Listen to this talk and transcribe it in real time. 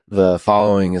The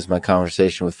following is my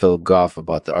conversation with Philip Goff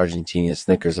about the Argentinian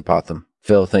Snickers Apothem.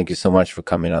 Phil, thank you so much for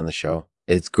coming on the show.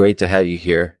 It's great to have you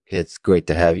here.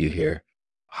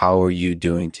 How are you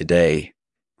doing today?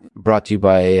 Brought to you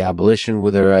by Abolition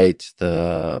Witherite,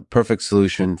 the perfect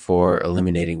solution for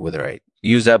eliminating witherite.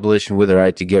 Use Abolition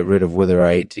Witherite to get rid of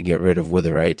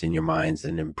witherite in your minds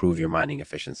and improve your mining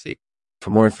efficiency. For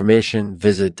more information,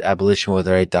 visit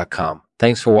abolitionwitherite.com.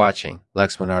 Thanks for watching.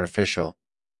 Lexman Artificial.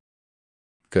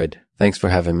 Good. Thanks for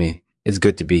having me. It's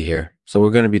good to be here. So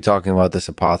we're going to be talking about this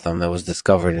apothem that was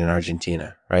discovered in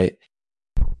Argentina, right?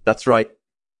 That's right.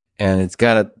 And it's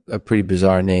got a pretty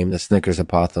bizarre name, the Snickers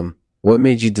Apothem. What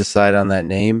made you decide on that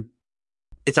name?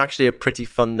 It's actually a pretty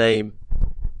fun name.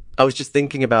 I was just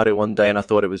thinking about it one day and I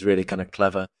thought it was really kind of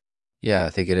clever. Yeah,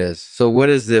 I think it is. So what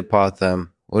is the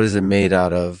apothem? What is it made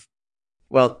out of?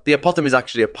 Well, the apothem is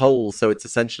actually a pole, so it's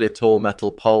essentially a tall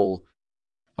metal pole.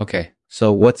 Okay,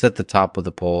 so what's at the top of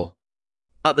the pole?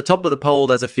 At the top of the pole,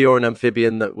 there's a fiorin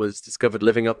amphibian that was discovered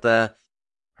living up there.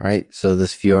 Right, so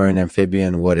this fiorin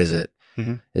amphibian, what is it?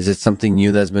 Mm-hmm. Is it something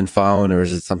new that's been found, or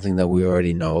is it something that we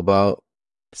already know about?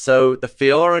 So the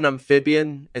fiorin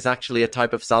amphibian is actually a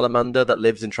type of salamander that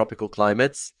lives in tropical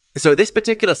climates. So this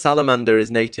particular salamander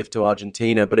is native to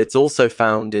Argentina, but it's also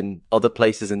found in other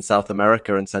places in South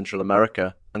America and Central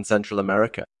America.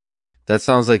 That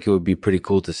sounds like it would be pretty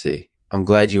cool to see. I'm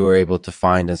glad you were able to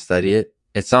find and study it.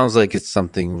 It sounds like it's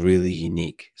something really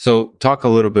unique. So talk a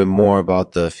little bit more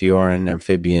about the fiorin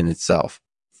amphibian itself.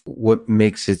 What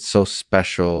makes it so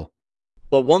special?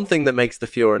 Well, one thing that makes the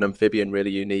fiorin amphibian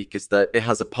really unique is that it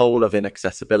has a pole of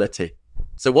inaccessibility.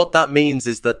 So what that means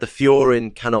is that the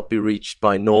fiorin cannot be reached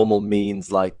by normal means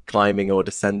like climbing or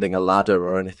descending a ladder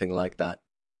or anything like that.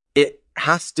 It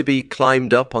has to be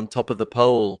climbed up on top of the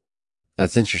pole.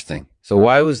 That's interesting. So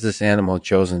why was this animal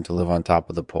chosen to live on top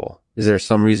of the pole? Is there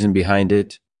some reason behind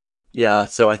it? Yeah,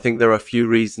 so I think there are a few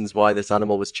reasons why this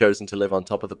animal was chosen to live on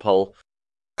top of the pole.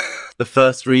 The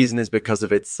first reason is because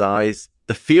of its size.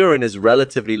 The fiorin is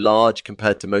relatively large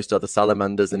compared to most other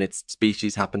salamanders, and its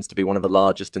species happens to be one of the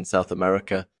largest in South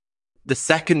America. The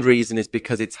second reason is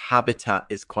because its habitat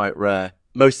is quite rare.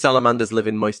 Most salamanders live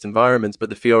in moist environments, but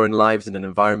the fiorin lives in an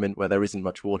environment where there isn't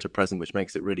much water present, which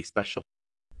makes it really special.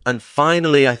 And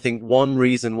finally, I think one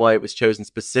reason why it was chosen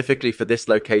specifically for this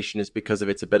location is because of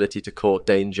its ability to court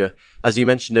danger. As you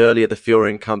mentioned earlier, the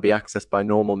fiorin can't be accessed by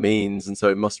normal means, and so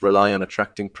it must rely on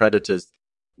attracting predators.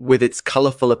 With its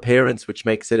colorful appearance, which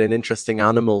makes it an interesting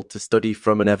animal to study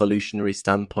from an evolutionary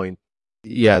standpoint.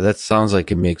 Yeah, that sounds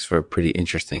like it makes for a pretty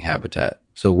interesting habitat.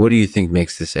 So what do you think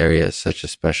makes this area such a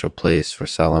special place for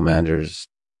salamanders?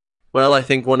 Well, I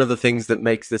think one of the things that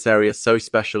makes this area so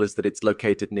special is that it's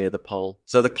located near the pole.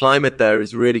 So the climate there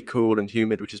is really cool and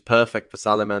humid, which is perfect for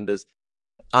salamanders.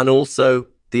 And also,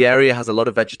 the area has a lot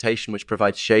of vegetation, which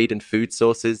provides shade and food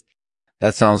sources.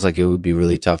 That sounds like it would be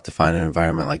really tough to find an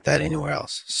environment like that anywhere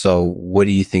else. So what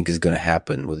do you think is going to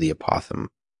happen with the apothem?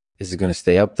 Is it going to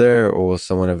stay up there, or will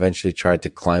someone eventually try to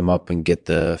climb up and get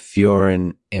the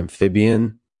fiorin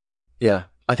amphibian? Yeah.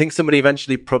 I think somebody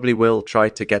eventually probably will try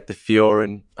to get the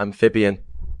fiorin amphibian.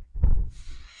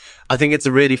 I think it's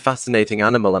a really fascinating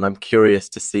animal, and I'm curious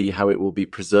to see how it will be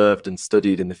preserved and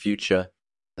studied in the future.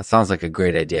 That sounds like a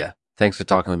great idea. Thanks for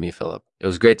talking with me, Philip. It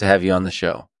was great to have you on the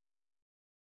show.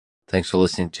 Thanks for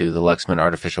listening to the Lexman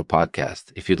Artificial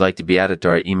Podcast. If you'd like to be added to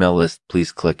our email list,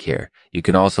 please click here. You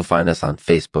can also find us on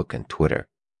Facebook and Twitter.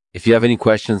 If you have any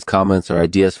questions, comments, or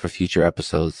ideas for future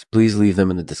episodes, please leave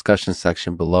them in the discussion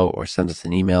section below or send us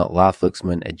an email at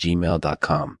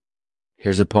laughlicksman@gmail.com.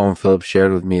 Here's a poem Philip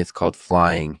shared with me. It's called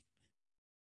Flying.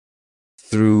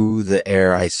 Through the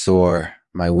air I soar,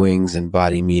 my wings and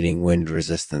body meeting wind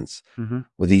resistance.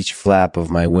 With each flap of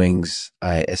my wings,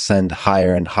 I ascend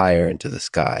higher and higher into the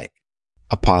sky.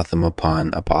 Apothem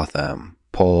upon apothem,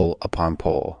 pole upon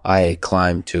pole, I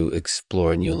climb to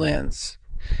explore new lands.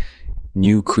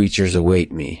 New creatures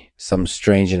await me, some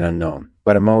strange and unknown,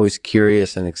 but I'm always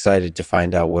curious and excited to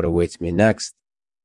find out what awaits me next.